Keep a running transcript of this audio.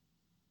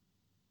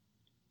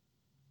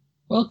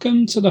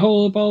Welcome to the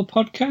Whole of the Ball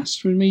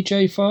podcast with me,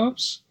 Jay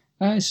Forbes.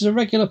 This is a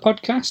regular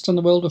podcast on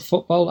the world of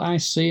football I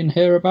see and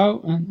hear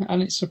about,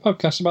 and it's a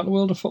podcast about the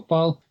world of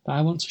football that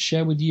I want to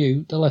share with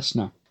you, the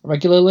listener.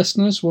 Regular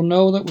listeners will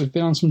know that we've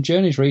been on some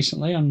journeys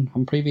recently on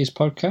previous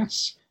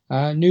podcasts.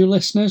 New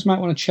listeners might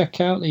want to check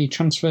out the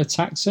Transfer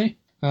Taxi.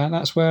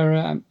 That's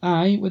where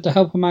I, with the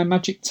help of my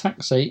magic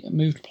taxi,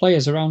 moved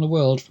players around the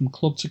world from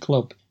club to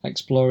club,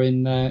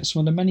 exploring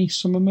some of the many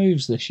summer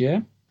moves this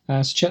year.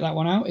 So check that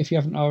one out if you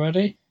haven't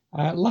already.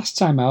 Last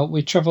time out,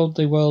 we travelled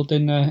the world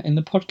in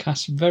the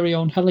podcast's very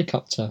own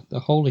helicopter, the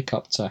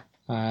Holycopter.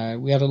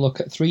 We had a look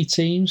at 3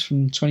 teams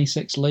from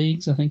 26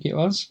 leagues, I think it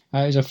was.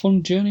 It was a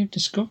fun journey of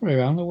discovery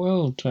around the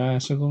world,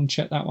 so go and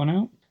check that one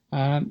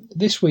out.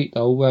 This week,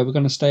 though, we're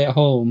going to stay at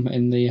home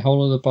in the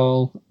Whole of the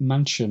Ball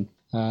mansion,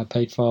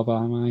 paid for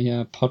by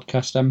my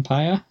podcast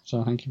empire.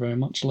 So thank you very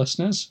much,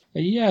 listeners.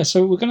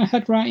 So we're going to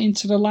head right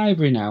into the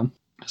library now.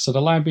 So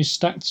the library's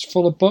stacked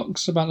full of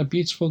books about the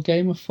beautiful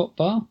game of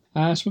football.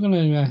 So we're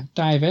going to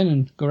dive in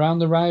and go around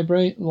the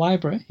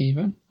library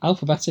even,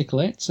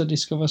 alphabetically, to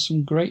discover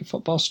some great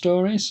football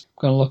stories.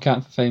 We're going to look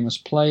out for famous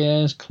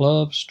players,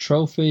 clubs,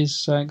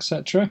 trophies,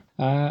 etc.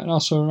 And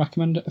also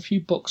recommend a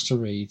few books to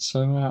read.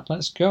 So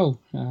let's go.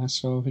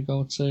 So we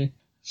go to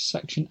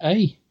section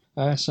A.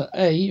 So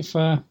A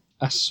for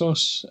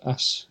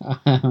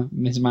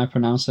my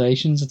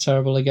pronunciations are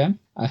terrible again.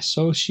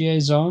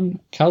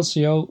 Associazione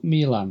Calcio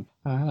Milan.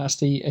 That's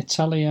the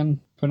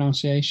Italian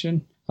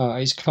pronunciation.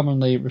 It's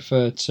commonly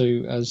referred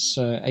to as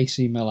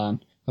AC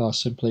Milan, or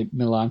simply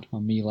Milan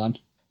or Milan.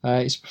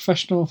 It's a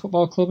professional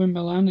football club in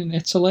Milan, in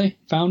Italy,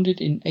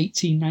 founded in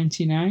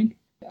 1899.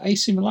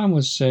 AC Milan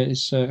was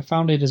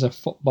founded as a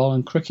football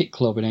and cricket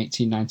club in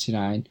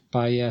 1899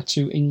 by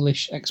 2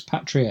 English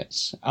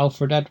expatriates,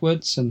 Alfred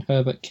Edwards and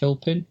Herbert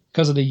Kilpin.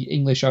 Because of the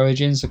English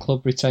origins, the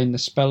club retained the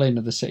spelling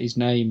of the city's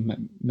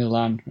name,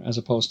 Milan, as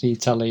opposed to the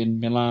Italian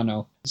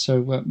Milano.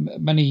 So for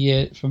many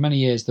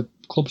years, the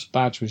club's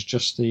badge was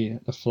just the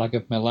flag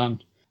of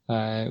Milan,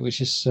 which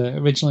is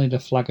originally the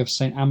flag of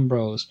St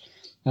Ambrose.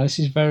 Now this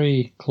is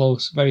very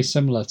close, very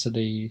similar to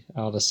the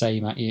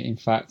same, in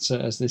fact,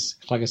 as this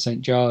flag of St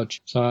George.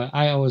 So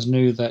I always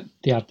knew that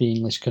they had the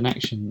English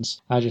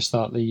connections. I just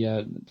thought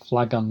the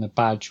flag on the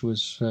badge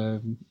was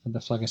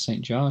the flag of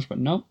St George, but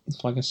no, the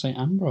flag of St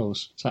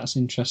Ambrose. So that's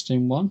an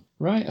interesting one.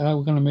 Right,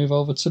 we're going to move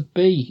over to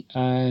B.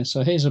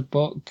 So here's a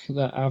book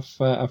that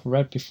I've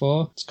read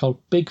before. It's called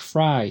Big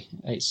Fry.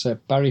 It's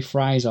Barry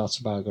Fry's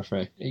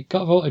autobiography. It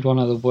got voted one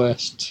of the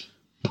worst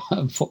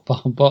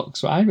football books,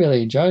 but I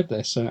really enjoyed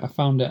this. I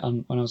found it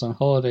when I was on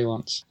holiday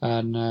once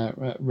and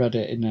read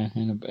it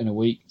in a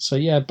week. So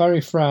yeah,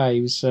 Barry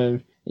Fry was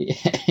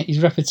his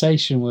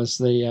reputation was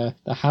the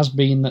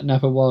has-been that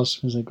never was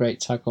a great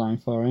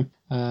tagline for him.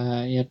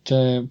 He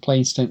had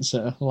playing stints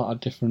at a lot of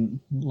different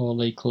lower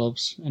league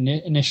clubs, and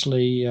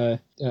initially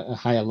at a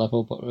higher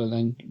level, but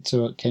then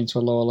came to a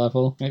lower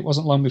level. It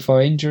wasn't long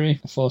before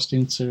injury forced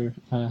him to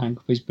hang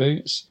up his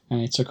boots,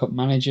 and he took up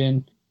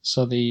managing.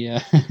 So he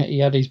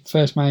had his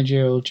first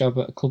managerial job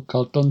at a club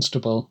called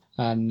Dunstable,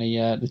 and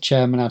the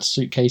chairman had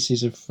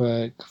suitcases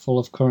full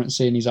of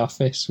currency in his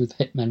office with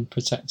hitmen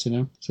protecting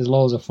him. So there's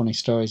loads of funny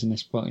stories in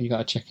this book. You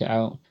got to check it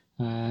out.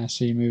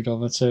 So he moved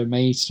over to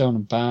Maidstone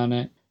and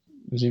Barnet.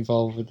 He was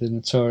involved with the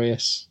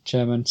notorious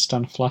chairman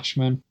Stan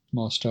Flashman.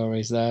 More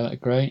stories there that are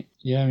great.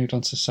 Yeah, moved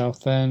on to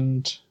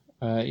Southend.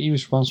 He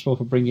was responsible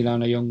for bringing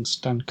down a young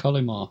Stan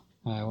Collymore.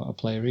 What a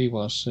player he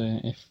was!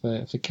 If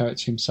the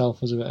character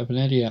himself was a bit of an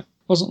idiot.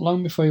 Wasn't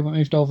long before he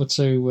moved over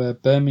to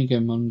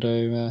Birmingham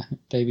under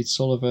David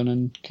Sullivan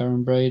and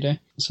Karen Brady.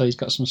 So he's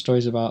got some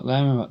stories about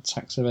them, about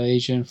tax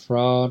evasion,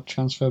 fraud,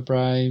 transfer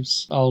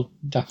bribes,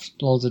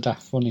 loads of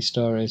daft funny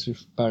stories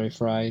with Barry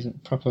Fry, a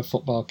proper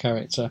football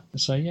character.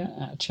 So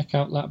yeah, check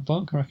out that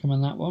book, I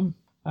recommend that one.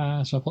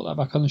 So I'll put that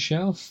back on the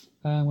shelf.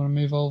 I'm going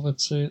to move over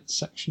to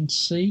section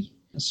C.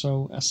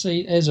 So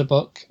C is a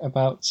book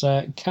about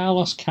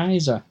Carlos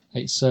Kaiser.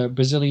 It's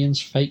Brazilian's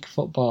fake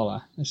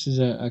footballer. This is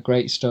a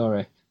great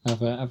story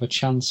of a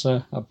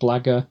chancer, a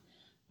blagger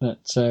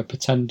that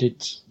pretended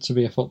to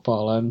be a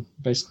footballer and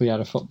basically had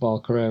a football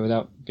career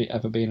without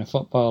ever being a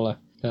footballer.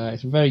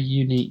 It's a very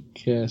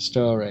unique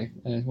story,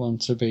 one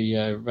to be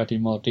read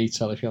in more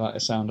detail if you like the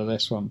sound of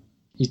this one.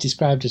 He's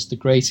described as the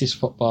greatest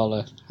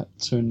footballer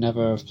to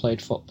never have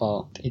played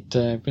football. He'd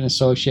been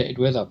associated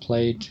with or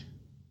played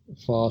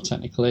for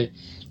technically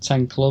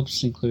 10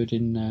 clubs,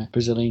 including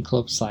Brazilian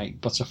clubs like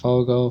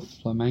Botafogo,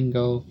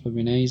 Flamengo,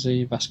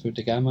 Fluminense, Vasco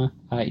da Gama.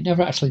 He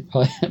never actually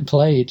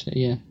played.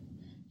 He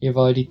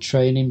avoided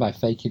training by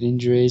faking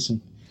injuries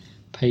and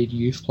paid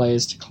youth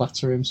players to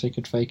clatter him so he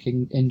could fake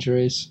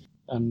injuries.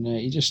 And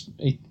he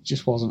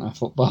just wasn't a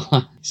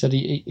footballer.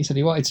 He said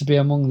he wanted to be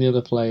among the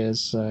other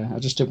players. I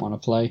just didn't want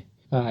to play.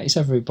 It's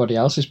everybody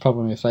else's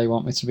problem if they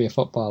want me to be a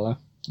footballer.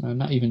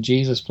 Not even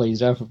Jesus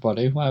pleased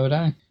everybody. Why would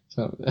I?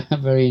 So a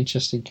very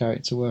interesting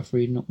character worth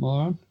reading up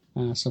more on.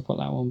 So I'll put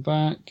that one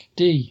back.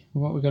 D,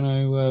 what we're going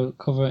to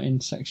cover in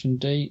section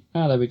D.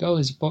 There we go,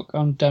 there's a book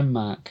on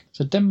Denmark.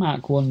 So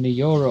Denmark won the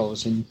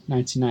Euros in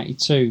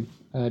 1992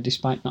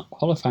 despite not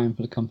qualifying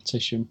for the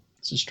competition.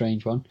 It's a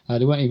strange one.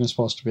 They weren't even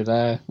supposed to be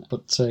there,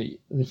 but they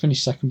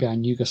finished second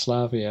behind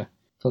Yugoslavia.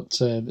 But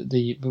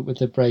with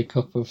the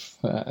breakup of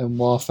and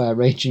warfare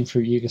raging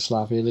through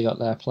Yugoslavia, they got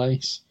their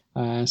place.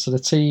 So the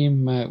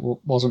team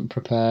wasn't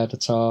prepared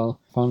at all.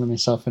 Found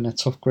himself in a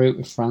tough group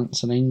with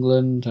France and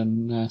England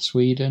and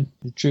Sweden.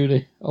 They drew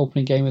the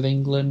opening game with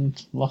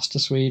England, lost to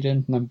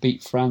Sweden, and then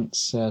beat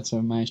France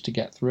to manage to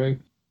get through.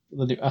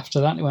 After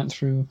that, they went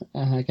through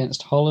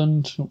against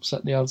Holland,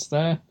 upset the odds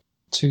there.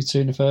 2-2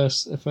 in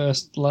the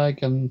first leg,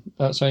 and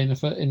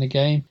in the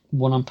game,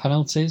 won on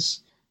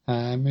penalties.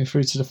 Moved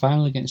through to the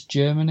final against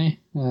Germany.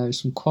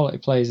 Some quality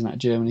players in that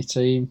Germany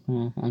team.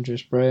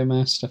 Andreas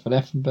Bremer, Stefan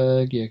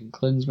Effenberg, Jürgen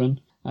Klinsmann.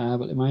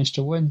 But they managed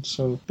to win.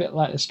 So a bit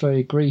like the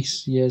story of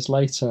Greece years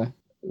later.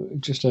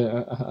 Just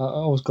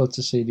always good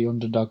to see the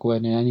underdog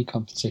win in any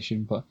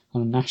competition, but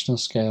on a national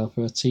scale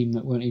for a team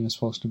that weren't even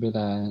supposed to be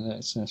there,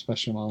 it's a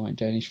special moment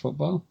in Danish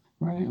football.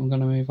 Right, I'm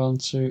going to move on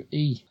to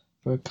E.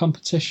 For a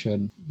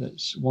competition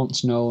that's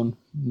once known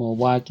more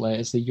widely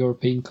as the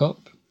European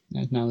Cup,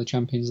 now the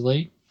Champions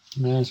League.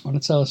 I just want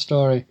to tell a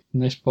story in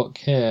this book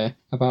here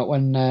about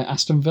when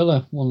Aston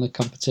Villa won the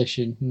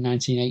competition in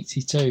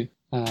 1982.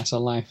 So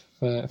life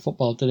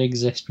football did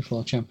exist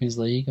before Champions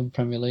League and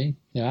Premier League.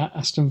 Yeah,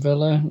 Aston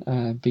Villa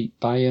beat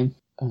Bayern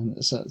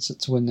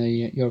to win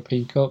the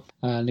European Cup,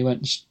 and they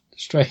went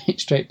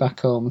straight back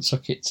home and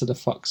took it to the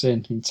Fox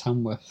Inn in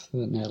Tamworth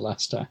near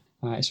Leicester.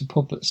 It's a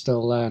pub that's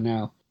still there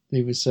now.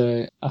 There was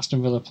a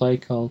Aston Villa player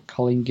called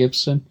Colin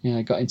Gibson.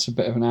 Got into a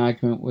bit of an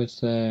argument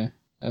with a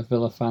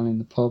Villa fan in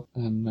the pub,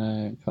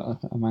 and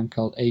got a man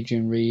called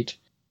Adrian Reed.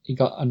 He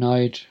got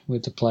annoyed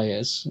with the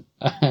players,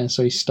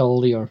 so he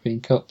stole the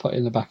European Cup, put it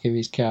in the back of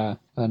his car,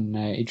 and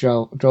he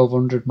drove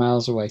 100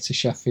 miles away to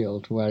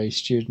Sheffield, where his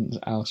student's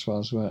house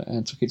was,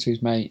 and took it to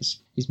his mates.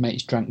 His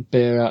mates drank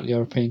beer out of the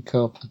European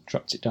Cup,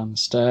 dropped it down the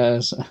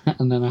stairs,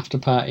 and then after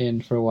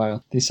partying for a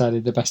while,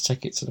 decided the best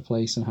take it to the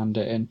police and hand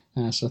it in.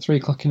 So 3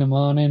 o'clock in the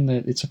morning,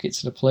 they took it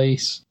to the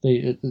police.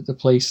 The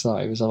police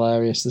thought it was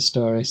hilarious, the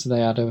story, so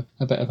they had a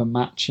bit of a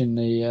match in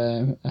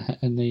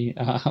the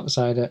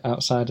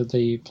outside of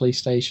the police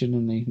station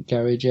in the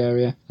garage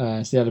area.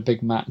 So they had a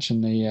big match,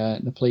 and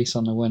the police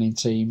on the winning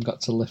team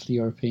got to lift the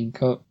European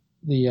Cup.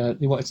 They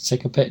wanted to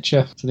take a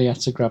picture, so they had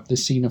to grab the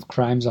scene of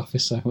crimes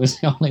officer. Who was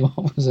the only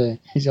one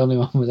he's the only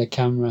one with a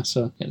camera.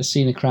 So the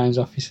scene of crimes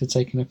officer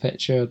taking a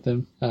picture of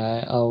them,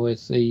 all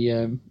with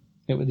the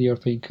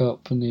European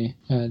Cup, and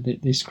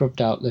they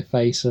scrubbed out the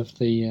face of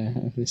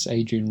this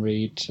Adrian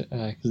Reed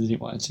because they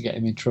didn't want to get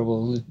him in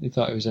trouble. They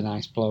thought he was a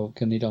nice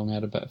bloke and he'd only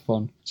had a bit of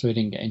fun, so he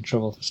didn't get in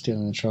trouble for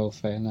stealing the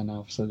trophy. And then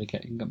obviously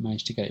they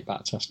managed to get it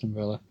back to Aston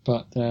Villa.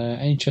 But an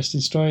interesting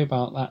story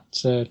about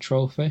that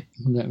trophy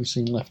that we've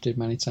seen lifted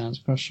many times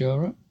across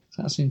Europe.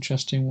 So that's an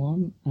interesting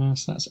one.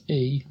 So that's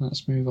E.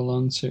 Let's move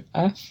along to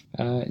F.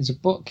 It's a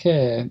book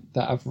here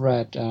that I've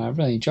read. I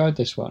really enjoyed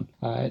this one.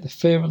 The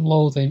Fear and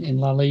Loathing in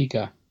La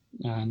Liga.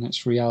 And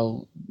that's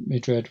Real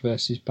Madrid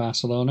versus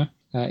Barcelona.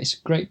 It's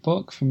a great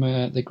book from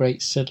the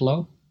great Sid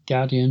Lowe,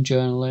 Guardian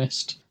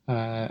journalist,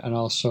 and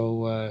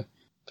also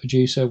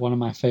producer, one of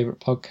my favourite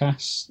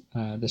podcasts,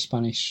 the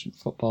Spanish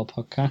football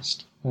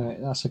podcast.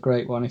 That's a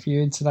great one. If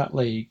you're into that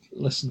league,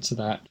 listen to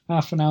that.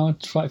 Half an hour,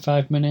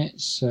 45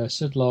 minutes.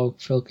 Sid Lowe,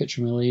 Phil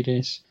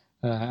Kitchamilidis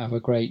have a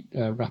great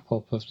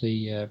wrap-up of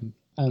the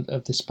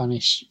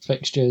Spanish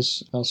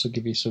fixtures. Also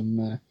give you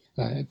some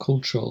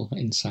cultural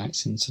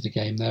insights into the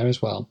game there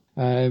as well.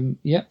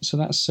 So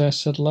that's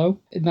Sid Lowe.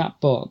 In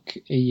that book,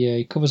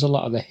 he covers a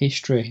lot of the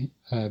history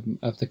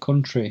of the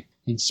country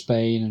in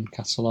Spain and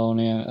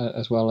Catalonia,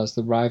 as well as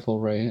the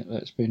rivalry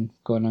that's been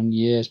going on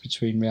years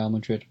between Real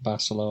Madrid and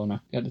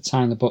Barcelona. At the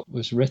time the book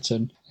was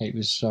written, it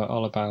was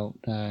all about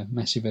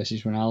Messi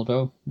versus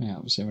Ronaldo.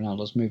 Obviously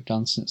Ronaldo's moved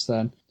on since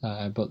then,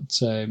 but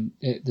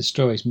the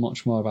story is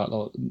much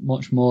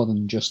more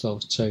than just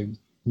those two.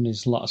 And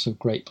there's lots of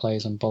great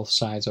players on both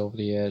sides over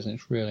the years, and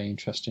it's really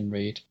interesting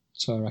read.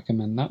 So I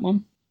recommend that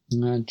one.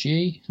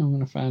 G, I'm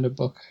going to find a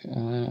book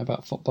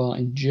about football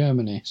in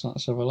Germany. So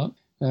let's have a look.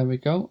 There we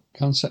go.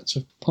 Concepts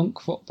of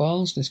punk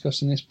footballs,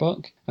 discussing this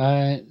book.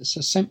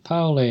 So St.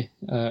 Pauli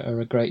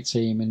are a great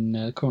team,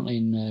 currently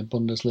in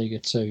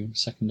Bundesliga 2,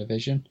 second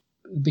division.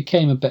 It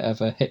became a bit of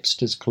a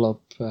hipsters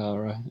club,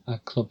 or a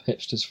club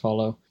hipsters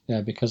follow,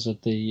 because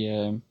of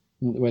the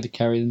way they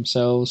carry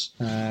themselves.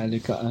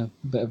 They've got a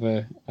bit of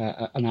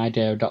an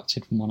idea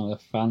adopted from one of the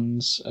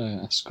fans,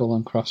 a skull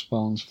and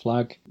crossbones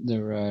flag.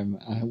 They're a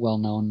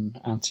well-known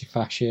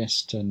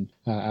anti-fascist and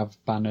have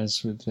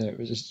banners with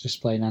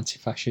displaying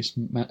anti-fascist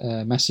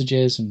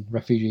messages and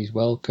refugees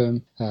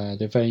welcome.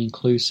 They're very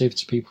inclusive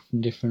to people from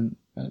different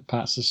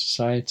parts of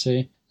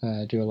society.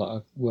 Do a lot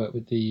of work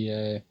with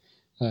the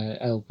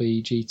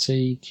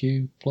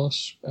LGBTQ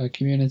plus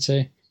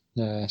community.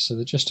 So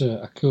they're just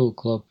a cool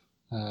club.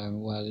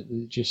 Where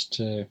they just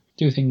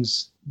do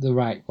things the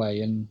right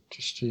way, and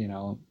just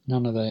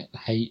none of the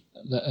hate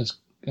that has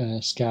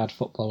scarred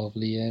football over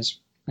the years.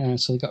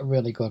 so they've got a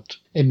really good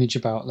image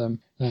about them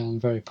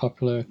and very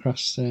popular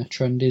across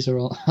trendies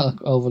all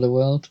over the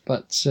world.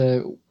 But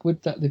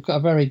with that, they've got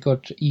a very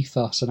good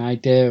ethos and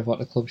idea of what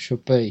the club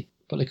should be.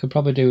 But they could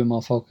probably do with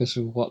more focus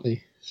with what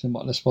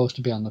they're supposed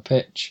to be on the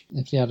pitch.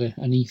 If they had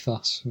an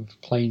ethos of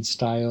playing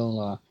style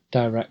or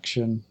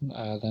direction,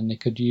 then they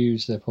could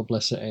use their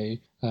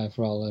publicity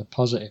for all the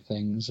positive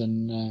things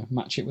and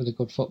match it with a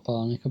good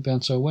football, and they could be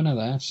onto a winner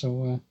there.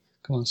 So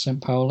come on,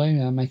 St. Pauli,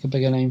 make a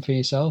bigger name for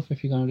yourself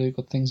if you're going to do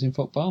good things in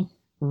football.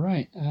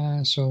 Right,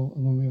 so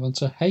I'm going to move on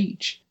to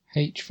H.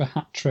 H for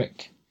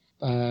hat-trick.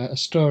 A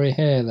story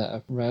here that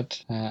I've read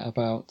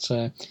about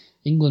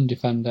England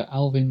defender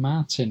Alvin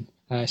Martin.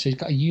 So he's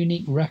got a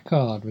unique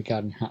record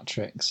regarding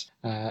hat-tricks.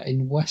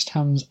 In West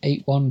Ham's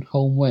 8-1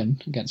 home win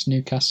against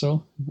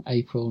Newcastle in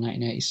April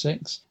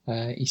 1986,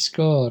 he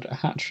scored a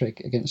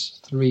hat-trick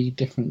against 3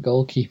 different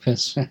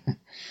goalkeepers.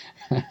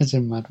 That's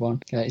a mad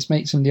one. It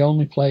makes him the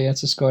only player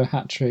to score a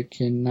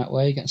hat-trick in that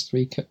way against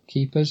 3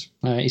 keepers.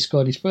 He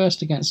scored his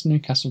first against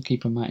Newcastle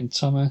keeper Martin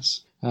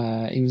Thomas.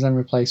 He was then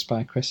replaced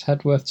by Chris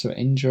Hedworth to an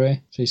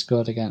injury, so he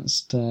scored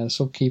against the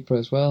sub-keeper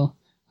as well.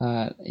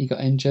 He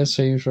got injured,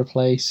 so he was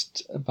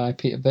replaced by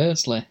Peter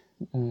Beardsley,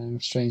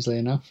 strangely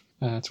enough,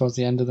 towards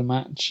the end of the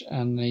match,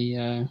 and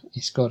he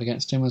scored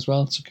against him as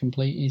well to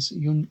complete his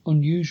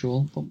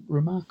unusual but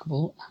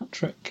remarkable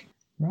hat-trick.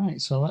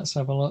 Right, so let's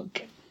have a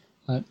look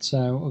at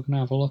what we're going to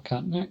have a look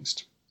at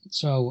next.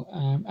 So,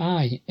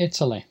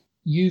 Italy.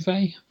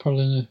 Juve,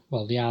 probably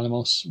they are the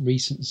most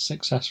recent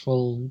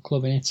successful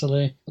club in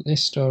Italy. But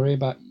this story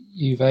about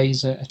Juve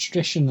is a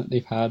tradition that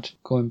they've had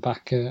going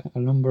back a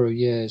number of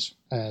years.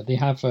 They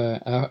have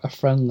a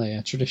friendly,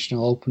 a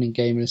traditional opening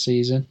game of the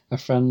season, a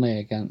friendly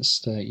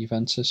against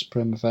Juventus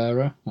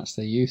Primavera, that's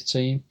their youth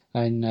team,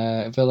 in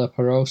Villa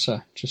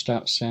Perosa, just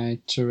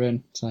outside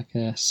Turin. It's like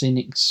a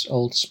scenic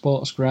old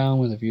sports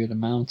ground with a view of the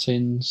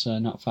mountains,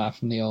 not far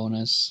from the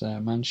owner's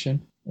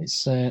mansion.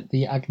 It's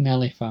the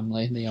Agnelli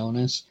family, the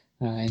owners,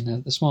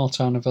 in the small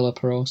town of Villa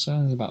Perosa.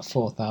 There's about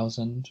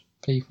 4,000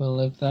 people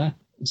live there.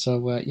 So,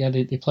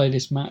 they play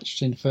this match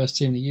between the first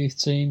team and the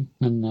youth team,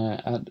 and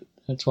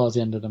towards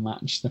the end of the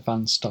match, the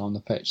fans storm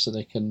the pitch so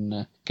they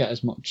can get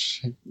as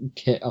much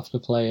kit off the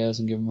players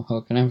and give them a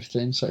hug and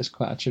everything. So it's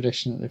quite a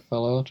tradition that they've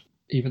followed.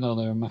 Even though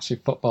they're a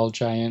massive football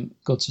giant,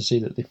 good to see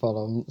that they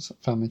follow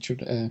family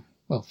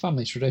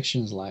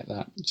traditions like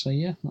that. So,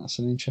 yeah, that's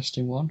an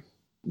interesting one.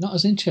 Not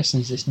as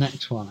interesting as this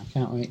next one. I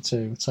can't wait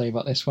to tell you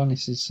about this one.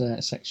 This is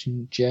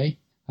section J.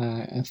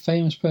 A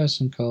famous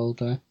person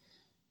called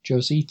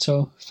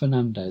Josito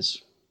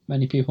Fernandez.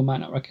 Many people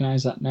might not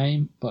recognise that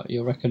name, but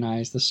you'll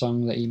recognise the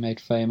song that he made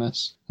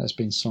famous that's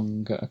been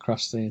sung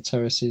across the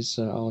terraces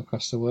all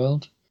across the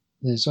world.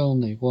 There's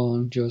only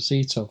one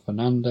Josito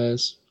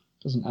Fernandez.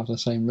 Doesn't have the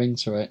same ring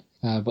to it,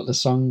 but the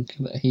song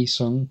that he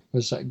sung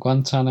was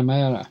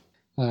Guantanamera.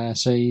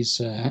 So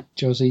he's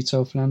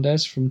Josito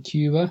Fernandez from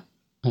Cuba.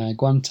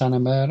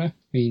 Guantanamera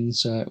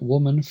means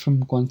woman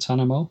from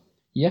Guantanamo.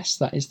 Yes,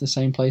 that is the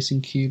same place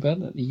in Cuba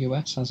that the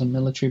US has a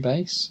military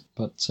base,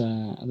 but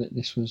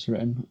this was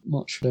written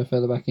much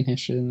further back in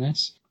history than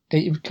this.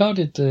 He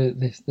recorded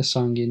the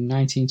song in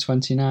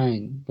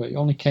 1929, but it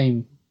only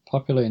came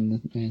popular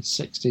in the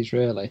 60s,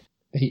 really.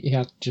 He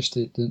had just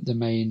the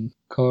main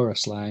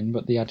chorus line,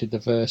 but they added the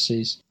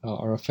verses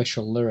or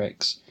official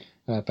lyrics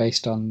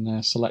based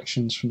on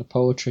selections from the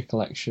poetry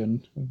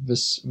collection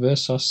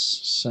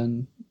Versos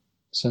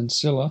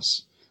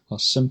Sencillos, or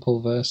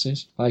Simple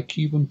Verses, by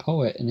Cuban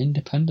poet and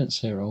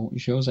independence hero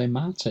Jose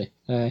Marti.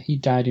 He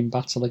died in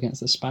battle against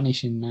the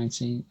Spanish in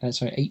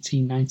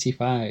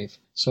 1895.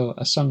 So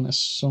a song that's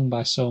sung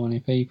by so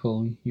many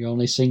people, you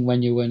only sing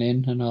when you're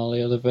winning, and all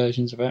the other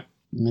versions of it.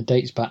 And it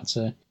dates back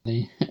to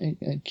the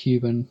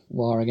Cuban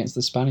war against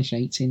the Spanish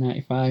in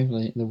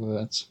 1895, the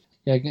words.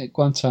 Yeah,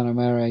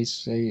 Guantanamera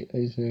is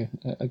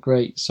a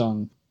great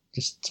song.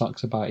 Just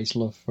talks about his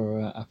love for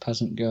a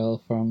peasant girl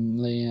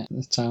from the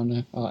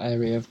town or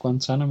area of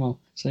Guantanamo.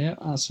 So yeah,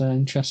 that's an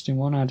interesting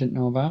one I didn't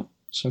know about.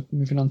 So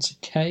moving on to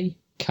K,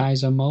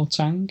 Kaiser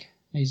Motang.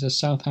 He's a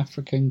South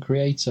African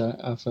creator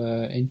of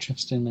an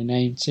interestingly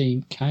named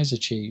team, Kaiser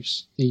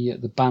Chiefs. The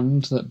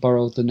band that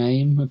borrowed the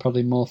name are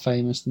probably more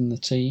famous than the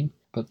team.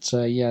 But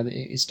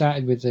it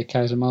started with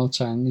Kaiser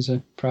Motang. He's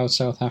a proud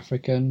South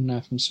African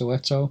from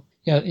Soweto.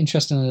 Yeah,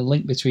 interestingly, the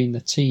link between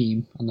the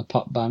team and the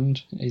pop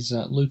band is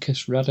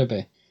Lucas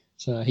Radaby.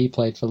 So he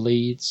played for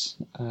Leeds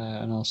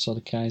and also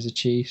the Kaiser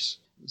Chiefs.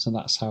 So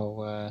that's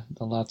how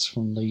the lads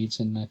from Leeds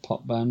in the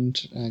pop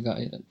band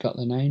got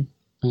the name.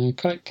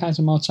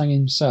 Kaiser Motang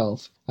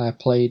himself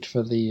played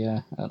for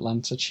the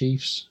Atlanta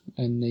Chiefs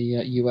in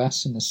the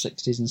US in the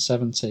 60s and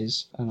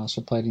 70s, and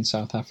also played in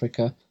South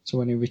Africa. So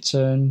when he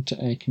returned,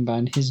 he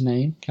combined his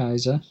name,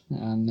 Kaiser,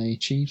 and the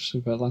Chiefs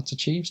with Atlanta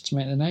Chiefs to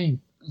make the name.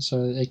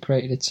 So they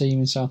created a team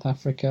in South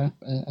Africa,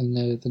 and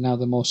they're now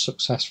the most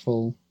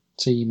successful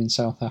team in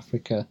South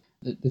Africa.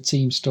 The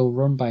team's still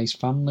run by his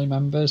family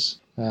members,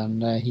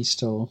 and he's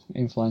still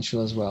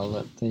influential as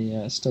well.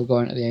 They're still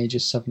going at the age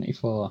of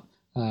 74.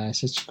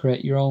 So to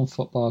create your own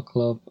football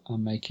club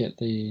and make it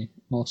the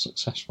most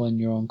successful in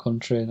your own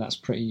country. That's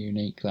pretty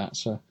unique, that.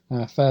 So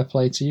fair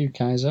play to you,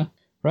 Kaiser.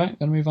 Right,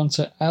 going to move on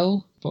to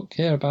L, book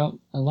here about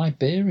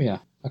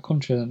Liberia, a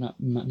country that not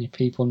many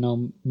people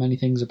know many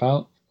things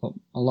about, but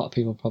a lot of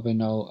people probably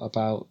know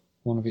about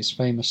one of his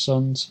famous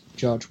sons,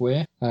 George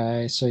Weah.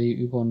 So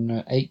he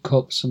won 8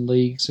 cups and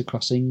leagues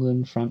across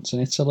England, France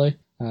and Italy.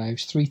 He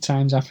was 3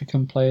 times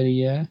African Player of the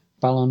Year,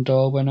 Ballon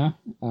d'Or winner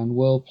and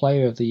World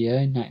Player of the Year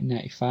in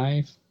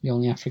 1995, the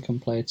only African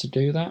player to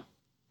do that.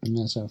 And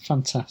he's a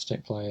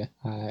fantastic player.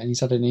 And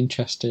he's had an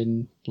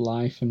interesting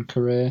life and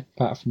career,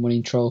 apart from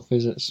winning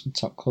trophies at some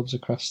top clubs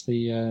across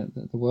the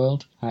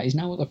world. He's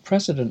now the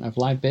president of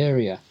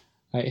Liberia.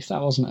 If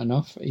that wasn't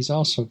enough, he's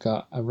also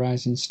got a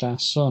rising star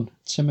son,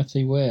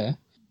 Timothy Weah,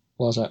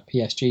 was at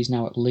PSG, he's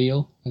now at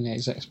Lille, and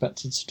he's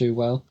expected to do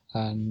well.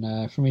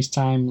 And from his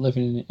time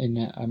living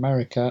in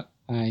America,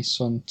 his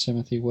son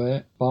Timothy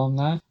Weah, born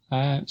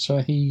there, so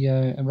he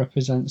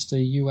represents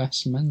the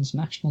US men's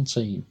national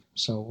team.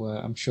 So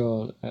I'm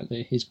sure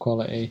his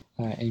quality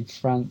in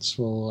France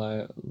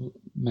will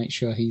make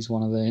sure he's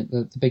one of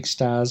the big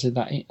stars in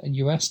that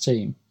US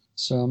team.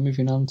 So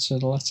moving on to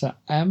the letter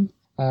M.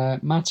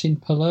 Martin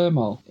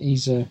Palermo.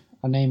 He's a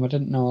name I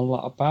didn't know a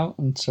lot about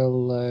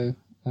until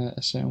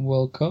a certain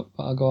World Cup,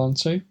 but I'll go on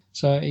to.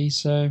 So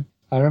he's.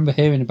 I remember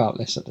hearing about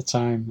this at the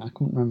time. I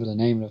couldn't remember the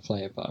name of the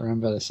player, but I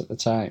remember this at the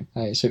time.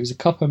 So it was a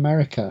Copa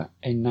America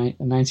in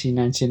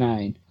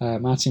 1999.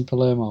 Martin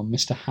Palermo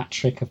missed a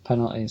hat-trick of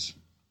penalties.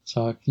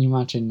 So can you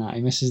imagine that?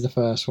 He misses the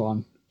first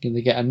one.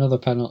 They get another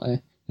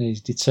penalty, and he's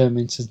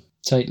determined to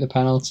take the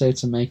penalty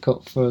to make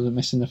up for the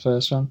missing the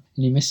first one,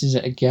 and he misses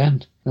it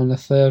again. And the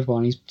third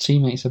one, his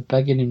teammates are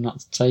begging him not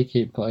to take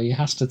it, but he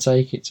has to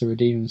take it to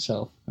redeem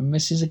himself, and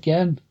misses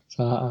again.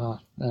 So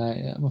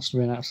it must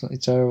have been absolutely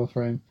terrible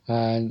for him.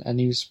 And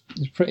he was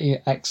pretty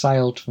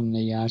exiled from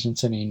the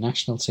Argentinian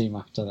national team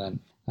after then.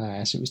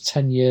 So it was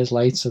 10 years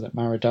later that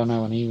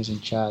Maradona, when he was in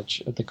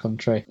charge of the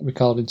country,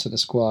 recalled him to the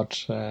squad,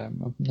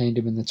 named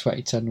him in the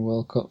 2010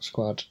 World Cup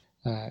squad.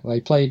 Well,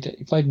 he played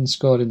and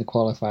scored in the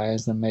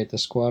qualifiers, then made the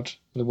squad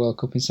for the World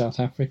Cup in South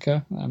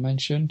Africa that I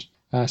mentioned.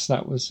 So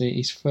that was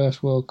his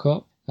first World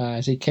Cup.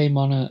 As he came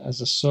on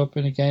as a sub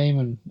in a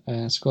game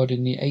and scored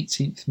in the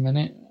 18th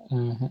minute.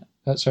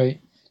 The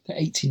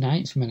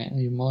 89th minute,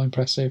 even more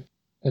impressive,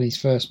 in his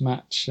first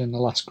match in the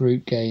last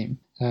group game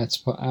to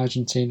put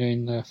Argentina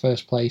in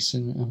first place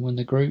and win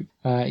the group.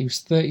 He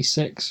was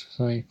 36,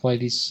 so he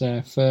played his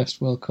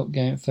first World Cup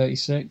game at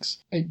 36.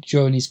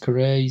 During his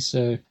career, he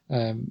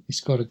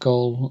scored a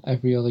goal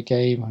every other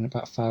game on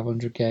about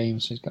 500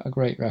 games, so he's got a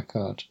great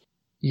record.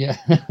 Yeah,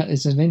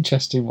 it's an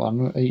interesting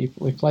one. He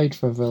played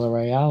for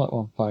Villarreal at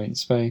one point in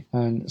Spain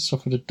and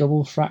suffered a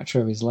double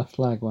fracture of his left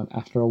leg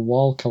after a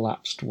wall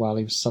collapsed while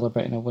he was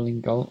celebrating a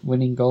winning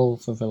goal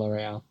for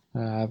Villarreal.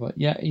 But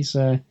yeah, he's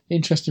an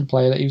interesting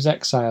player. That he was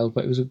exiled,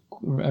 but it was a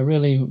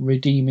really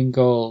redeeming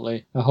goal.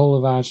 The whole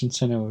of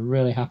Argentina were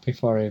really happy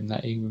for him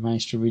that he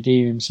managed to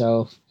redeem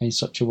himself in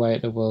such a way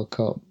at the World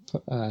Cup.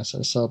 So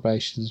the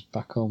celebrations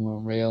back home were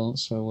unreal.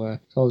 So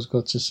it's always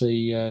good to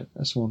see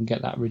someone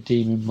get that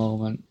redeeming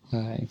moment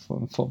in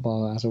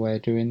football as a way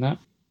of doing that.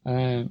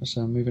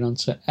 So moving on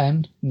to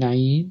N.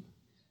 Naeem.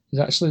 He's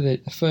actually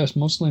the first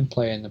Muslim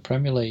player in the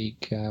Premier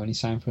League when he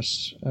signed for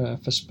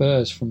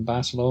Spurs from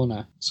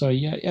Barcelona. So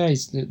yeah,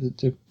 he's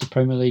the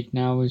Premier League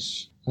now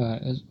is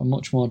a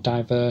much more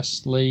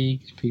diverse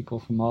league. People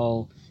from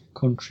all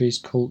countries,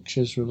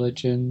 cultures,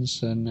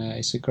 religions, and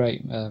it's a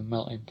great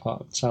melting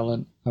pot of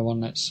talent.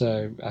 One that's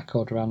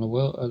echoed around the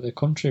world, the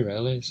country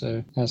really.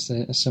 So has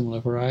a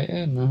similar variety,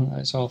 and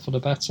it's all for the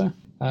better.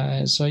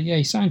 So yeah,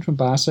 he signed from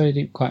Barca. He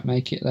didn't quite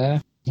make it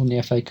there. Won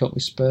the FA Cup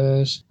with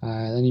Spurs.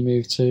 Then he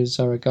moved to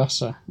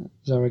Zaragoza,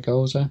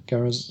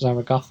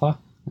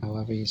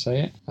 however you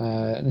say it.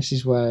 And this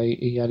is where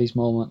he had his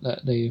moment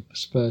that the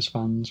Spurs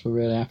fans were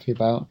really happy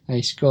about.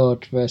 He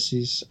scored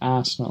versus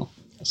Arsenal.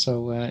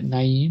 So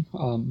Naeem,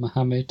 or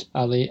Mohamed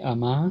Ali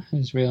Amar,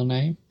 his real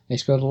name. He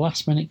scored a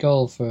last-minute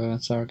goal for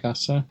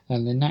Zaragoza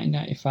and the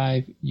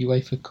 1995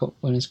 UEFA Cup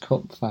Winners'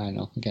 Cup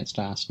final against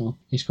Arsenal.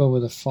 He scored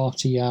with a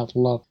 40-yard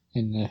lob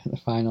in the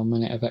final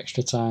minute of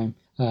extra time.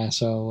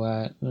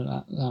 So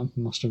that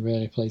must have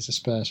really pleased the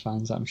Spurs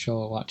fans, I'm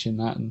sure, watching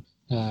that. And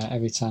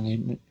every time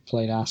he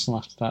played Arsenal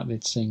after that,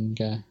 they'd sing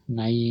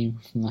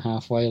Naeem from the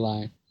halfway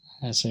line.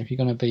 So if you're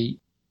going to beat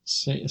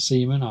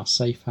Seaman, or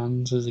Safe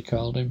Hands as he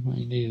called him,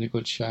 he needed a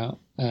good shout,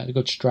 a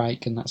good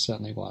strike, and that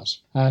certainly was.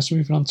 So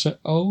moving on to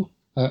O.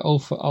 O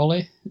for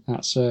Ollie.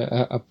 That's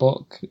a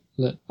book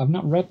that I've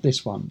not read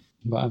this one,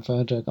 but I've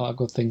heard a lot of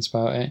good things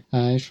about it.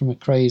 It's from a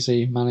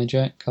crazy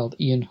manager called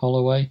Ian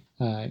Holloway,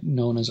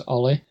 known as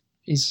Ollie.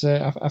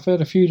 I've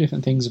heard a few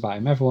different things about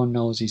him. Everyone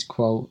knows his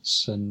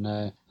quotes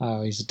and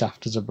how he's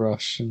daft as a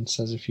brush and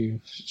says a few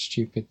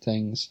stupid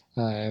things.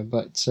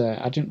 But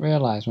I didn't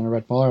realise when I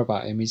read more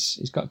about him,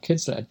 he's got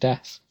kids that are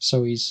deaf,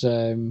 so he's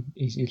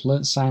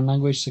learnt sign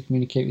language to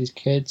communicate with his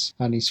kids,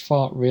 and he's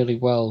fought really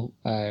well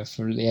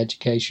for the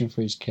education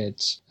for his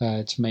kids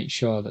to make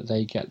sure that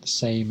they get the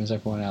same as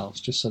everyone else,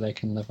 just so they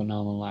can live a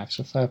normal life.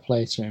 So fair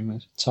play to him,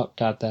 top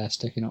dad there,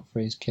 sticking up for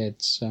his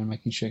kids and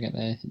making sure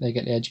they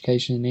get the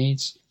education he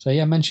needs. So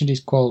yeah, I mentioned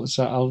his quotes.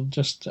 I won't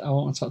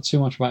talk too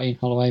much about Ian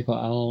Holloway, but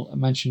I'll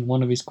mention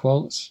one of his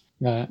quotes.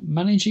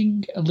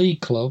 Managing a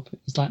league club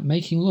is like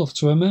making love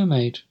to a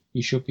mermaid.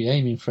 You should be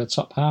aiming for a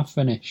top half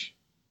finish.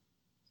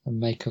 And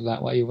make of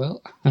that what you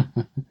will.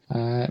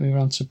 Moving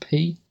on to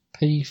P.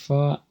 P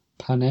for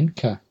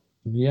Panenka.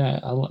 Yeah,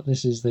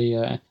 this is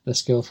the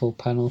skillful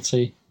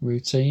penalty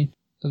routine.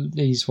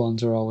 These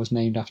ones are always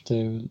named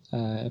after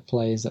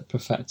players that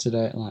perfected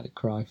it, like the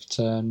Cruyff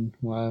turn,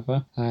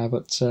 whatever.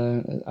 But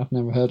I've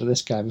never heard of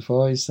this guy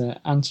before. He's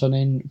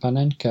Antonin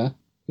Panenka.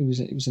 It was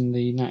in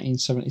the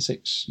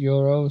 1976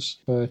 Euros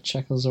for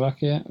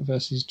Czechoslovakia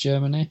versus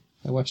Germany,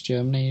 West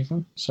Germany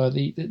even. So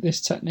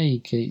this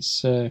technique,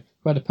 it's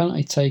where the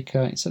penalty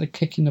taker, instead of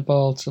kicking the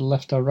ball to the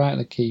left or right of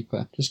the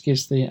keeper, just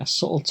gives a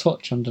subtle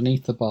touch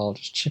underneath the ball,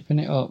 just chipping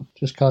it up,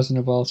 just causing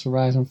the ball to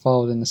rise and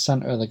forward in the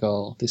centre of the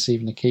goal,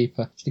 deceiving the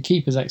keeper. So the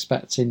keeper's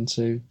expecting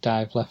to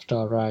dive left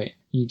or right.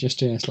 You just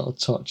do this little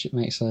touch, it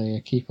makes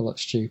the keeper look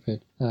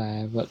stupid.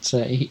 But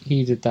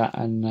he did that,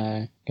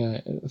 and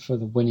for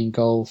the winning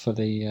goal for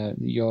the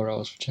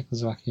Euros for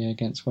Czechoslovakia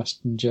against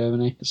Western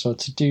Germany. So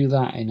to do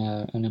that in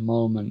a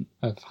moment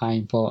of high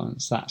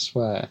importance, that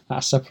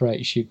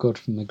separates you good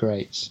from the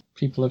greats.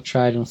 People have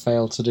tried and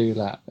failed to do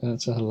that.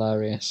 It's a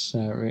hilarious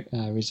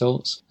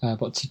results.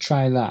 But to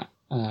try that,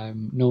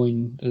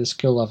 knowing the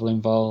skill level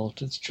involved,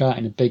 to try it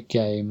in a big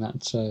game,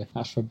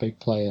 that's for big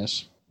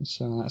players.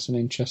 So that's an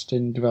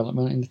interesting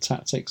development in the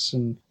tactics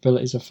and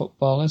abilities of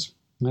footballers.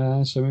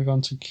 So move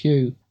on to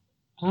Q.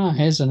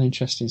 Here's an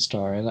interesting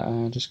story that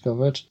I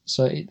discovered.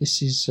 So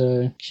this is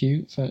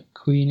Q for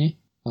Queenie,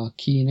 or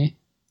Quini,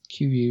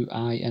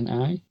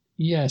 Quini.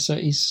 Yeah, so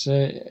he's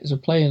a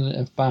player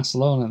of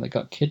Barcelona that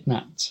got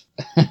kidnapped.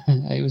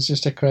 It was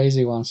just a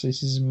crazy one. So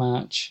this is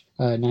March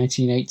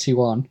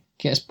 1981.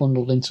 Gets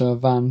bundled into a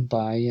van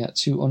by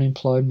two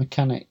unemployed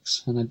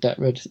mechanics and a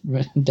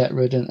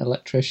debt-ridden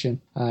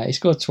electrician. He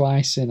scored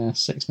twice in a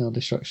 6-0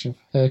 destruction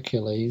for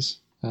Hercules.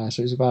 So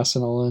he was a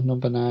Barcelona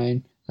number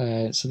 9.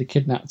 So they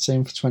kidnapped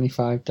him for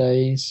 25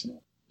 days.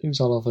 It was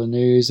all over the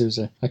news. There was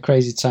a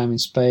crazy time in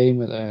Spain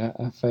with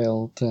a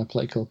failed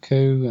political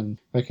coup and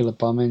regular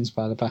bombings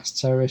by the Basque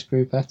terrorist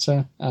group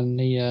ETA. And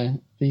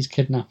these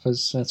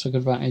kidnappers took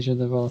advantage of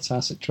the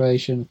volatile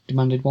situation,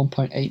 demanded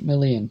 £1.8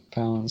 million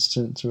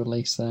to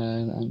release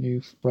their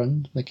new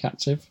friend, the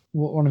captive.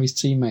 One of his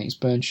teammates,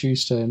 Bernd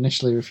Schuster,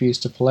 initially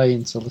refused to play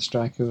until the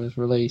striker was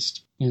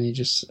released.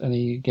 And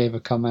he gave a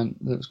comment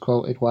that was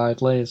quoted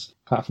widely as,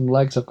 "Apart from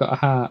legs, I've got a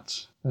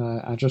heart.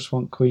 I just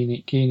want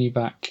Queenie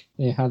back."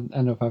 They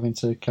ended up having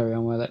to carry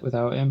on with it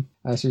without him.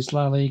 So he's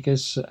La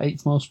Liga's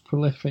 8th most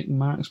prolific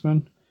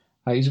marksman.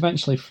 He was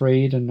eventually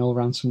freed and no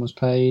ransom was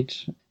paid.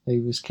 He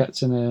was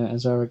kept in a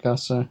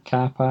Zaragoza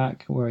car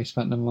park where he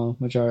spent the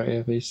majority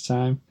of his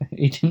time.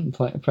 He didn't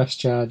press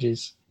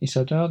charges. He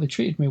said, "They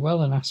treated me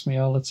well and asked me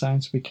all the time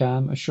to be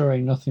calm,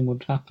 assuring nothing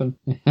would happen."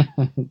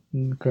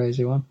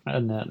 Crazy one.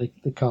 And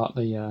they caught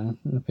the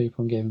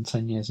people and gave him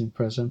 10 years in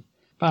prison.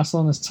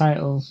 Barcelona's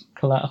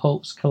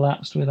hopes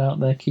collapsed without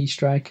their key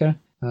striker.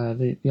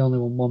 They only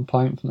won 1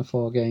 point from the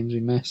 4 games he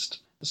missed.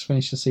 Just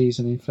finished the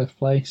season in 5th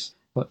place.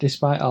 But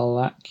despite all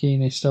that,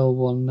 Queenie still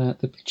won the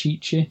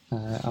Pichichi.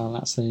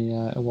 That's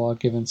the award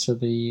given to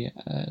the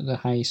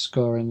highest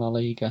scorer in La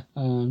Liga.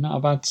 Not a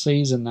bad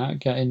season, that,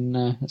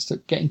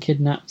 getting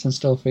kidnapped and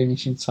still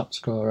finishing top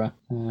scorer.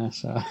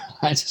 So I'd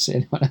like to see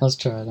anyone else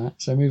try that.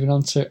 So moving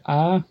on to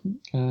R.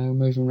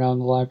 Moving around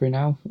the library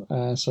now.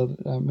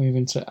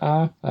 Moving to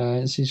R.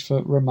 This is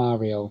for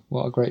Romario.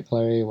 What a great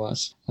player he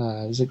was.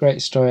 There's a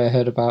great story I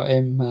heard about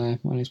him when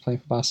he was playing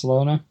for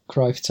Barcelona.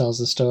 Cruyff tells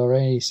the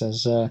story. He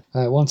says,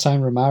 "One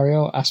time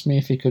Romario asked me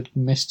if he could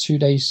miss 2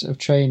 days of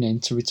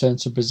training to return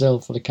to Brazil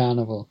for the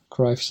carnival.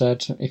 Cruyff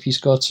said, 'If you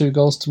score 2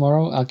 goals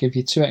tomorrow, I'll give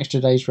you 2 extra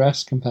days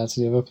rest compared to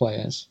the other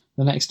players.'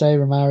 The next day,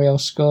 Romario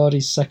scored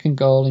his 2nd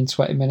goal in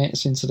 20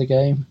 minutes into the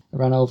game. I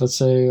ran over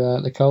to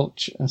the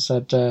coach and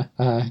said,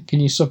 'Can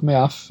you sub me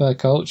off,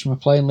 coach? My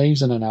plane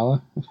leaves in an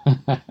hour.'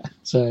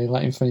 So he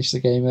let him finish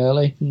the game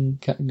early and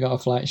got a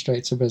flight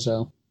straight to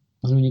Brazil.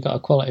 And when you've got a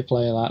quality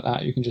player like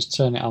that, you can just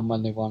turn it on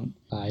when they want.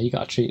 You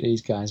got to treat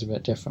these guys a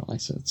bit differently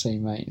to the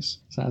teammates.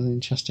 So that's an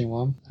interesting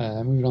one.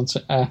 Moving on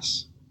to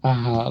S.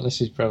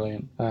 This is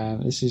brilliant.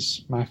 This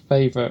is my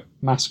favourite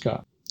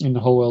mascot. in the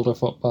whole world of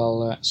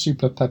football.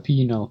 Super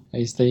Pepino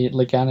is the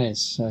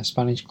Leganes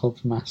Spanish club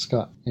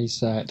mascot. He's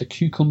the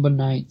Cucumber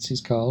Knight,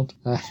 he's called.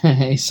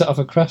 He's sort of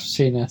a cross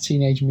between a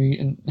Teenage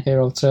Mutant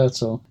Hero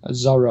Turtle, a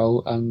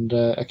Zorro, and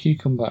a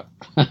cucumber.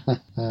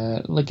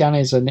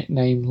 Leganes are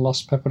nicknamed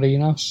Los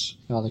Peperinos,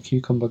 or the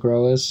cucumber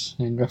growers,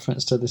 in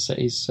reference to the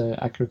city's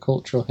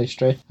agricultural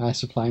history,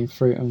 supplying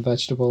fruit and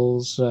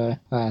vegetables to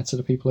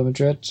the people of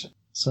Madrid.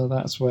 So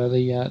that's where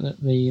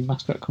the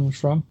mascot comes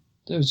from.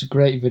 There was a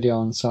great video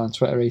on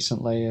Twitter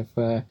recently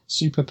of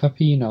Super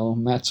Pepino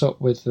met up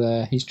with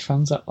his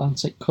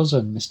transatlantic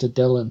cousin, Mr.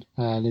 Dillon.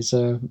 There's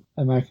an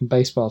American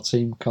baseball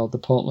team called the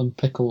Portland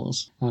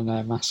Pickles, and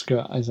their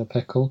mascot is a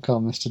pickle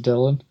called Mr.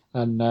 Dillon.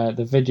 And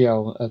the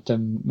video of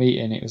them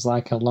meeting, it was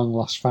like a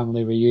long-lost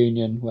family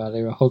reunion where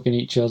they were hugging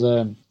each other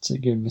and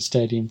giving a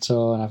stadium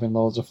tour and having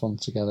loads of fun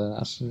together.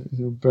 That's a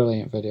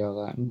brilliant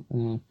video,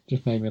 that.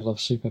 Just made me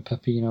love Super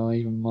Pepino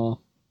even more.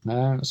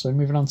 So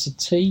moving on to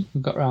T,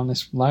 we've got around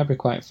this library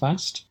quite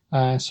fast.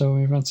 So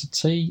moving on to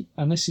T,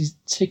 and this is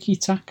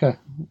tiki-taka.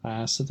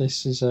 So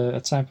this is a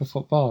type of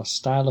football, a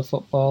style of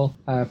football,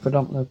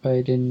 predominantly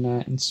played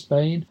in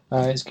Spain.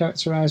 It's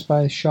characterised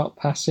by short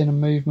passing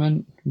and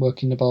movement,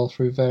 working the ball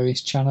through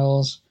various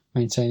channels,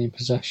 maintaining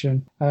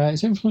possession.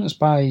 It's influenced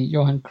by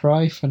Johan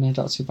Cruyff and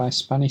adopted by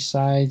Spanish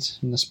sides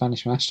and the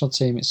Spanish national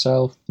team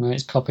itself.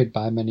 It's copied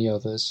by many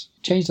others.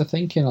 Changed the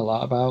thinking a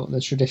lot about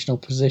the traditional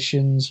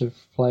positions of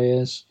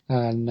players,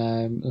 and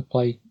the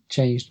play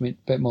changed a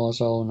bit more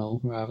zonal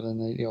rather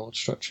than the old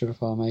structure of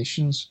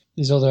formations.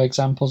 There's other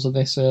examples of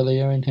this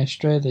earlier in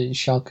history, the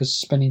Schalke's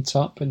spinning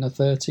top in the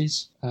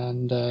 30s,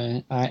 and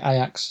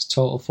Ajax's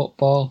total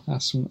football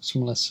has some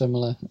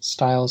similar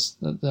styles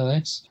to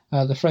this.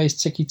 The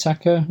phrase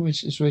tiki-taka,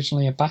 which is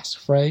originally a Basque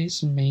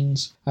phrase, and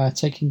means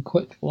taking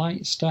quick,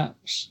 light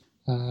steps.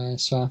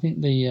 So I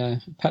think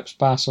the Pep's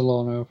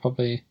Barcelona are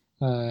probably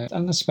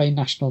and the Spain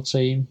national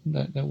team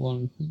that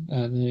won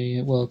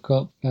the World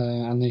Cup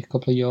and the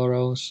couple of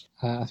Euros.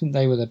 I think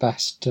they were the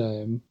best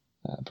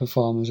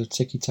performers of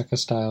tiki-taka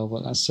style,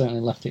 but that's certainly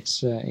left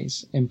its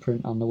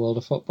imprint on the world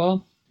of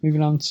football.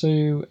 Moving on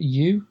to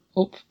You.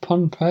 Up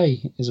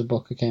Pompeii is a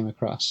book I came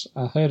across.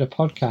 I heard a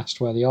podcast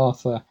where the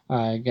author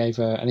gave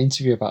an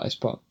interview about this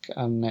book,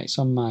 and it's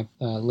on my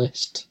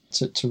list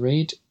to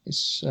read.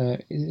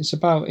 It's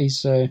about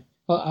his...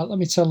 let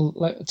me tell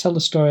the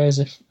story as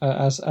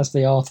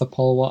the author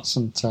Paul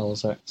Watson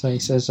tells it. So he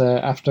says,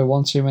 after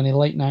one too many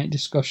late night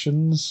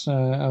discussions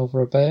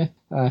over a beer,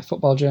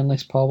 football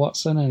journalist Paul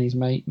Watson and his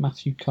mate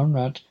Matthew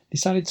Conrad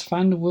decided to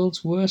find the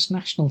world's worst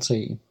national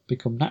team,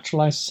 become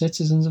naturalised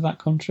citizens of that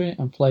country,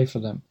 and play for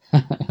them.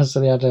 So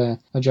they had a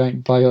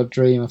joint boyhood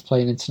dream of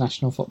playing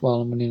international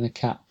football and winning a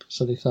cap.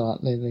 So they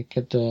thought they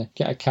could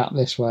get a cap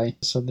this way.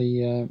 So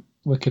the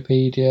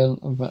Wikipedia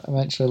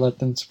eventually led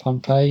them to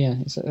Pompeii.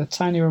 It's a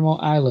tiny remote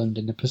island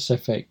in the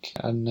Pacific,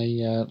 and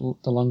the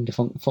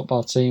long-defunct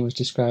football team was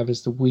described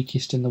as the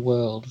weakest in the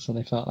world, so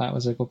they felt that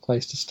was a good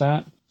place to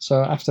start.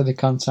 So after they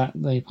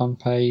contact the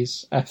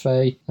Pompeii's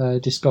FA,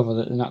 discover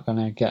that they're not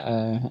going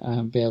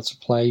to be able to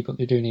play, but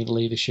they do need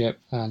leadership,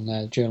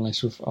 and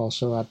journalists have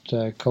also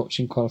had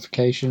coaching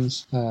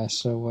qualifications.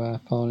 So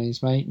Paul and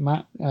his mate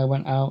Matt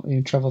went out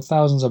and travelled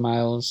thousands of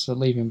miles,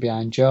 leaving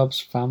behind jobs,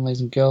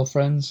 families and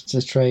girlfriends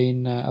to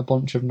train a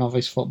bunch of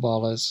novice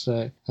footballers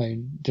who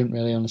didn't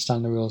really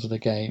understand the rules of the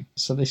game.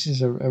 So this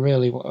is a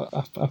really...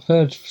 I've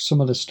heard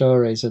some of the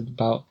stories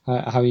about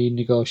how you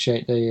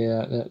negotiate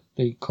the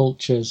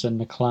cultures and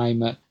the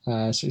climate.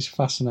 So it's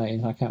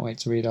fascinating. I can't wait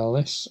to read all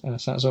this.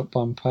 So that's Up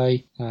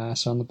Pompeii.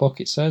 So on the book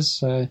it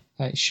says,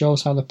 it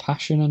shows how the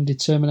passion and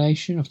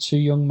determination of two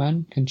young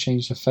men can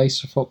change the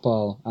face of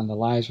football and the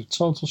lives of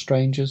total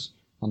strangers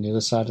on the other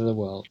side of the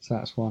world. So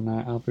that's one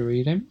I'll be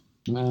reading.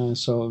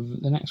 So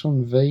the next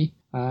one, V.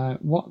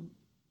 What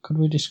could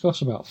we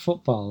discuss about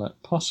football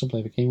that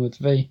possibly begin with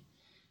V?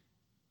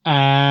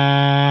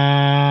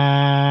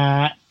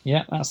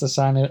 Yeah, that's the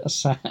sound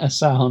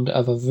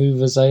of a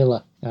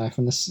vuvuzela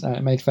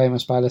made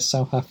famous by the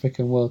South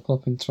African World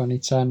Cup in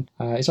 2010.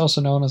 It's also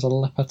known as a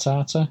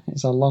lepatata.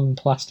 It's a long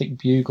plastic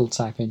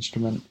bugle-type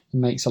instrument. It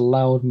makes a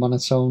loud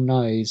monotone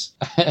noise.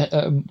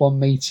 At 1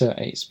 metre,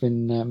 it's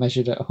been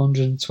measured at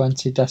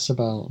 120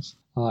 decibels.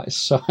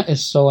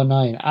 It's so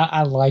annoying.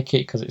 I like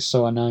it because it's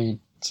so annoying.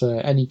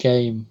 Any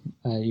game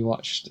you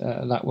watched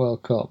that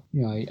World Cup,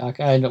 I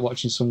end up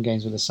watching some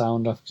games with the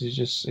sound off because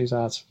it's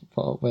hard to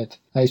put up with.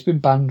 It's been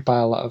banned by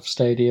a lot of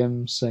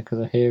stadiums because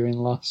of hearing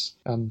loss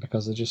and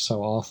because they're just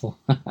so awful.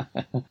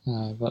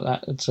 But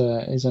that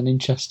is an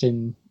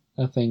interesting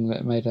thing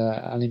that made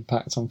an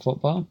impact on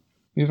football.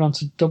 Moving on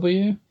to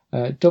W.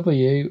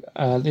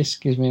 This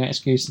gives me an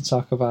excuse to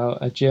talk about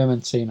a German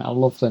team I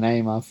love the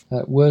name of,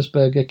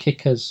 Wurzburger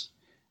Kickers.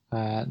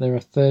 They're a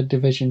third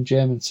division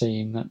German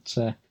team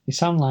that they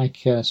sound like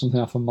something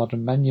off a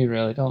modern menu,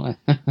 really, don't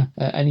they?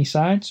 Any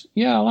sides?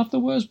 Yeah, I'll have the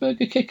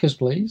Wurzburger Kickers,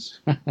 please.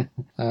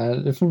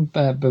 They're from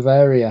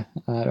Bavaria,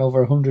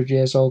 over 100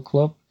 years old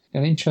club.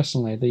 And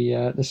interestingly,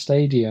 the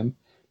stadium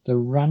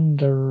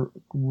the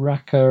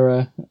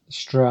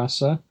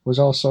Strasse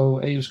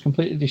was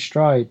completely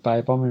destroyed by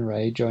a bombing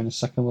raid during the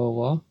Second World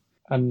War.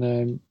 And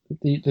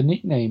the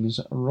nickname is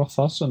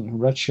Rothossen,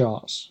 Red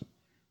Shorts,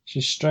 which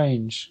is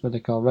strange that they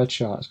call red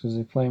shorts because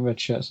they're playing red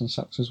shirts and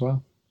socks as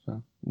well.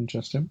 So,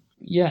 interesting.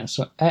 Yeah,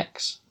 so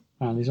X,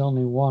 and there's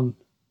only one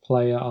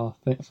player or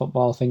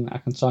football thing that I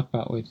can talk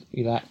about with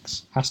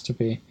X, has to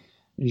be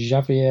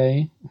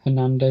Javier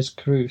Hernandez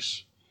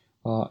Cruz,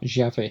 or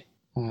Xavi,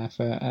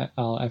 for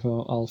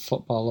all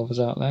football lovers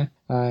out there.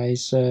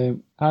 He's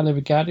highly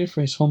regarded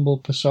for his humble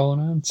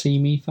persona and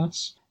team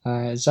ethos.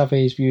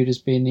 Xavi is viewed as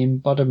being the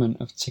embodiment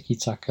of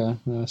tiki-taka,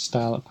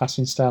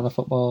 passing style of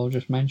football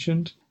just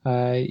mentioned.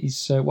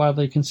 He's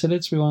widely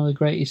considered to be one of the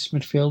greatest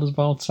midfielders of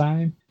all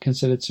time,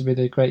 considered to be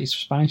the greatest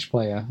Spanish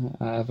player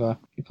ever.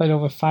 He played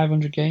over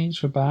 500 games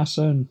for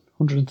Barca and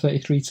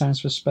 133 times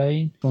for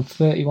Spain, won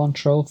 31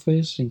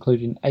 trophies,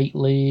 including 8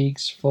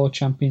 leagues, 4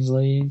 Champions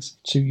Leagues,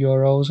 2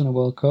 Euros and a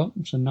World Cup,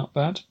 so not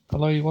bad.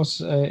 Although he was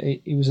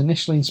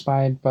initially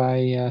inspired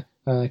by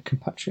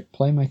compatriot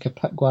playmaker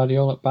Pep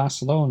Guardiola at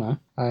Barcelona.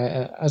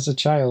 As a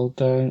child,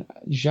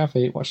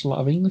 Xavi watched a lot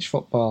of English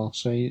football,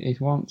 so he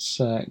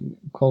once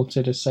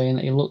quoted as saying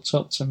that he looked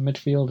up to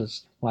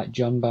midfielders like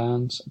John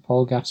Barnes,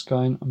 Paul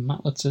Gascoigne and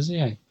Matt Le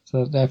Tissier.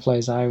 So they're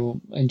players I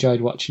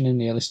enjoyed watching in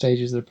the early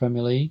stages of the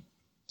Premier League.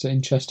 It's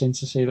interesting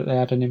to see that they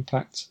had an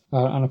impact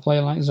on a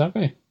player like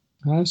Xavi.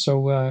 So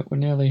we're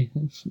nearly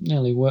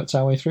worked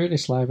our way through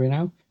this library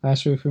now.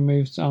 So if we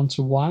move on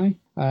to Y,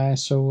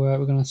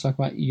 we're going to talk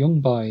about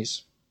Young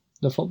Boys,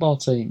 the football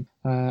team,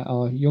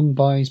 or Young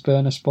Boys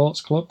Burner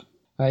Sports Club.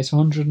 It's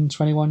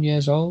 121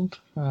 years old.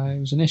 It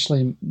was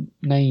initially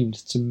named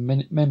to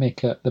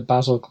mimic the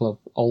Basel club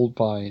Old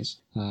Boys,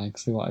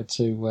 because they wanted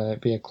to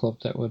be a club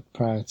that would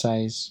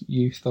prioritise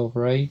youth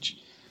over age.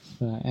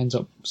 Ends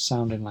up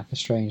sounding like a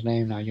strange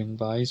name now, Young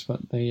Boys,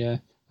 but they...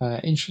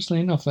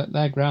 interestingly enough, that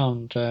their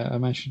ground, I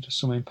mentioned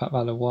some impact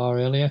by the war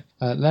earlier,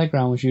 their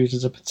ground was used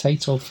as a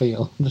potato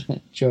field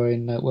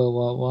during World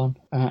War One.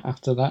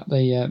 After that,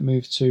 they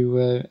moved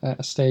to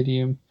a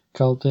stadium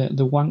called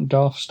the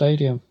Wankdorf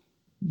Stadium.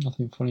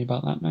 Nothing funny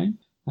about that name.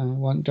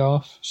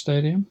 Wankdorf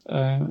Stadium.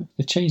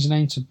 They changed the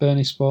name to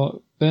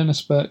Burner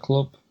Sport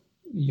Club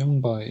Young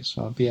Boys,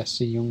 or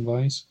BSC Young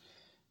Boys.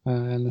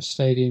 And the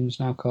stadium's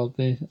now called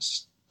the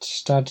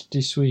Stade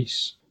de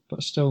Suisse,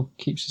 but still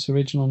keeps its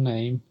original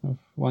name of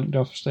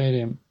Wankdorf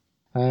Stadium.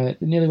 They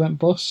nearly went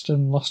bust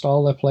and lost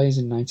all their players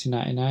in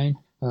 1999.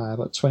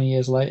 But 20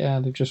 years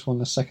later, they've just won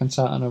the second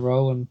title in a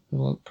row and they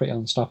look pretty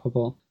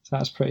unstoppable. So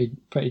that's pretty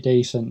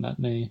decent that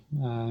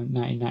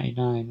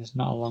 1999 is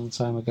not a long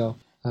time ago.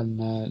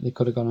 And they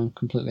could have gone on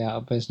completely out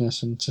of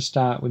business. And to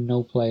start with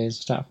no players,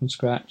 start from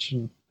scratch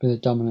and be the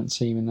dominant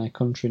team in their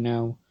country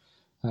now,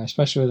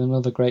 especially with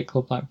another great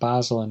club like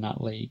Basel in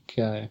that league,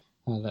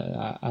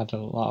 that had a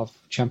lot of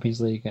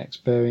Champions League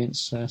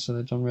experience, so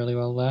they've done really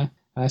well there.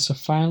 So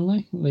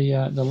finally,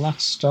 the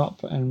last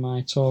stop in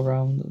my tour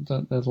around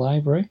the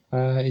library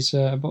is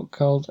a book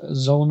called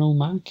Zonal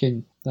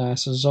Marking.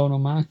 So Zonal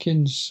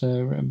Marking's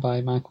written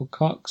by Michael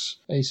Cox.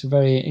 He's a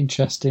very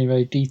interesting,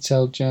 very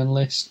detailed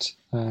journalist.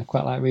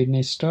 Quite like reading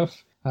his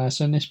stuff.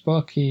 So in this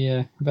book, he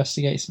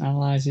investigates and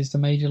analyses the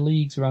major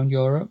leagues around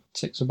Europe.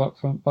 Ticks a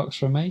box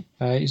for me.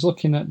 He's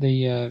looking at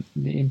the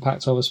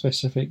impact over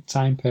specific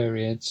time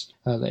periods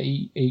that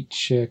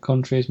each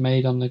country has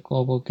made on the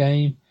global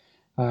game.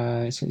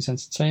 It's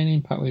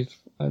entertaining, packed with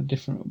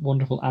different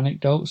wonderful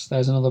anecdotes.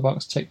 There's another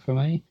box tick for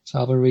me, so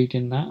I'll be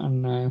reading that,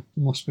 and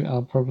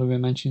I'll probably be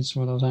mentioning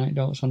some of those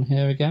anecdotes on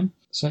here again.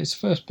 So it's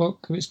the first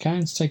book of its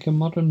kind to take a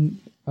modern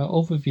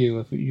overview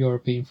of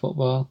European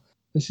football.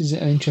 This is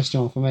an interesting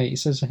one for me. It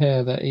says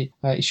here that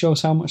it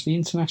shows how much the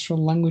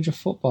international language of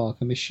football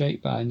can be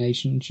shaped by a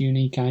nation's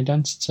unique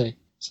identity.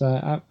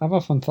 So I've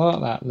often thought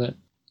that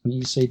when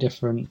you see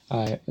different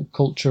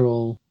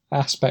cultural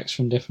aspects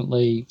from different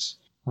leagues,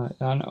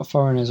 I know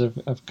foreigners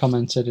have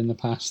commented in the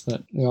past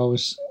that they're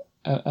always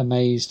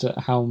amazed at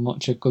how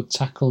much a good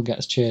tackle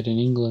gets cheered in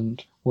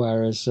England,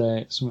 whereas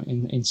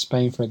in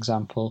Spain, for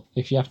example,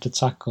 if you have to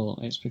tackle,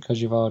 it's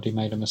because you've already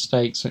made a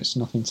mistake, so it's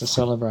nothing to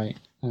celebrate.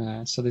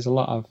 So there's a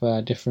lot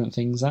of different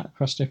things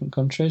across different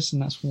countries,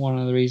 and that's one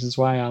of the reasons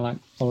why I like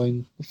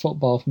following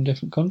football from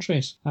different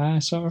countries.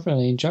 So I've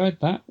really enjoyed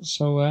that.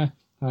 So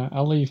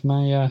I'll leave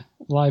my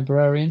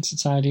librarian to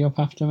tidy up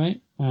after me,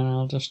 and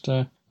I'll just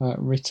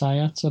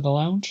retire to the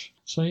lounge.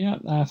 So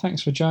yeah,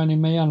 thanks for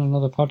joining me on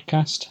another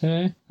podcast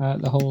here,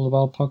 the Whole of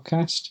All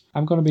podcast.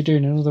 I'm going to be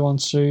doing another one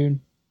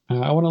soon.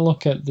 I want to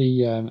look at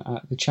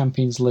the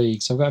Champions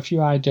League. So I've got a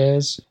few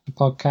ideas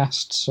for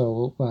podcasts,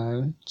 so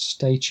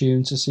stay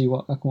tuned to see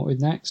what I come up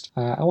with next.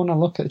 I want to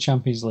look at the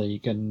Champions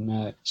League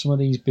and some of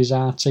these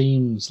bizarre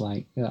teams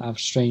that have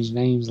strange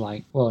names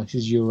like, well, this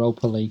is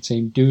Europa League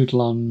team,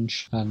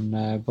 Dudelange,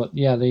 but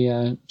yeah,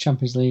 the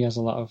Champions League has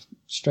a lot of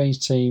strange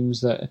teams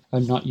that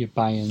are not your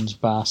Bayerns,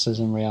 Barças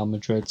and Real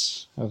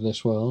Madrids of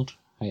this world.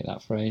 I hate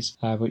that phrase.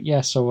 But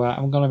yeah, so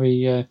I'm going to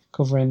be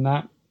covering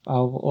that.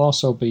 I'll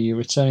also be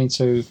returning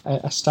to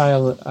a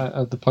style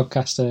of the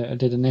podcast I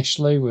did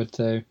initially with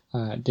the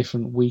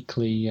different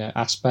weekly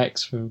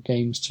aspects for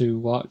games to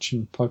watch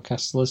and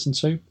podcasts to listen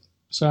to.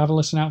 So have a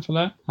listen out for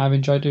that. I've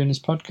enjoyed doing this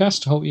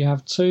podcast. I hope you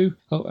have too.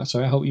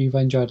 I hope you've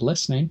enjoyed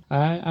listening.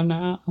 And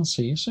I'll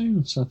see you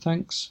soon. So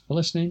thanks for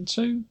listening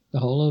to the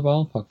Whole of the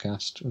Ball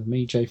podcast with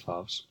me, Jay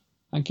Forbes.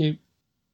 Thank you.